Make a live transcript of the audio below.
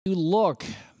You look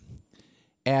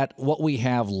at what we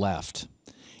have left.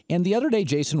 And the other day,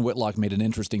 Jason Whitlock made an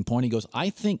interesting point. He goes,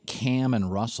 I think Cam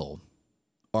and Russell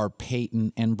are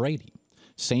Peyton and Brady.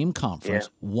 Same conference.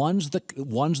 Yeah. One's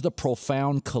the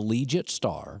profound collegiate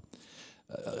star.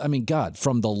 I mean, God,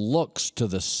 from the looks to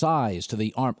the size to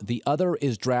the arm. The other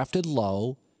is drafted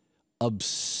low,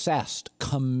 obsessed,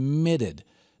 committed,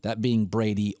 that being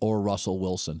Brady or Russell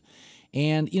Wilson.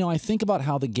 And, you know, I think about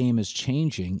how the game is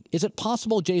changing. Is it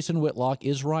possible Jason Whitlock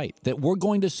is right, that we're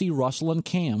going to see Russell and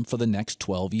Cam for the next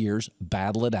 12 years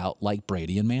battle it out like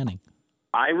Brady and Manning?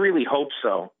 I really hope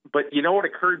so. But you know what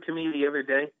occurred to me the other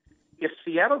day? If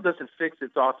Seattle doesn't fix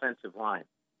its offensive line,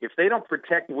 if they don't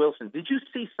protect Wilson, did you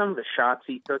see some of the shots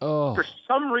he took? Oh. For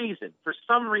some reason,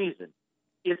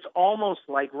 it's almost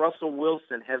like Russell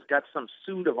Wilson has got some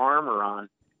suit of armor on,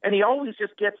 and he always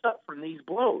just gets up from these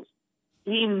blows.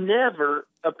 He never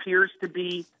appears to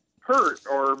be hurt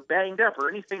or banged up or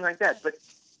anything like that. But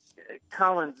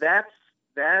Colin, that's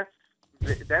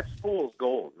fool's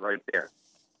gold right there.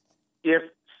 If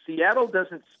Seattle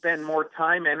doesn't spend more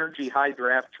time, energy, high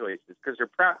draft choices, because they're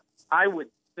proud, I would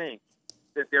think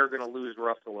that they're going to lose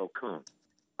Russell Okung.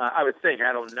 I would think,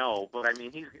 I don't know, but I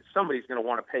mean, somebody's going to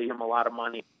want to pay him a lot of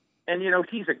money. And, you know,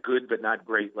 he's a good but not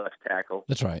great left tackle.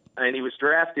 That's right. And he was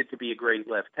drafted to be a great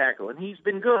left tackle, and he's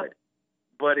been good.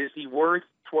 But is he worth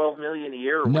 $12 million a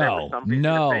year or whatever somebody's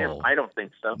going to pay him? I don't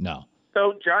think so. No.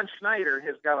 So John Schneider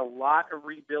has got a lot of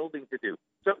rebuilding to do.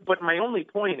 So, but my only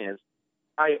point is,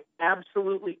 I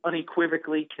absolutely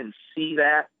unequivocally can see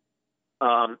that.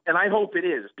 And I hope it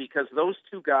is, because those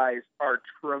two guys are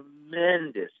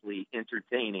tremendously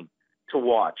entertaining to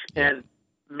watch. Yeah. And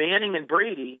Manning and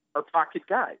Brady are pocket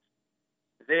guys.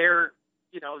 They're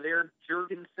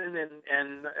Jurgensen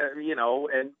and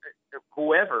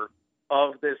whoever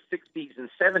of the 60s and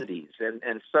 70s.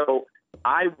 And so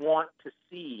I want to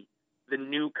see the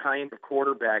new kind of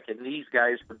quarterback, and these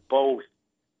guys are both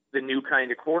the new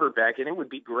kind of quarterback, and it would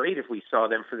be great if we saw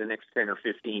them for the next 10 or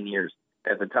 15 years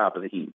at the top of the heap.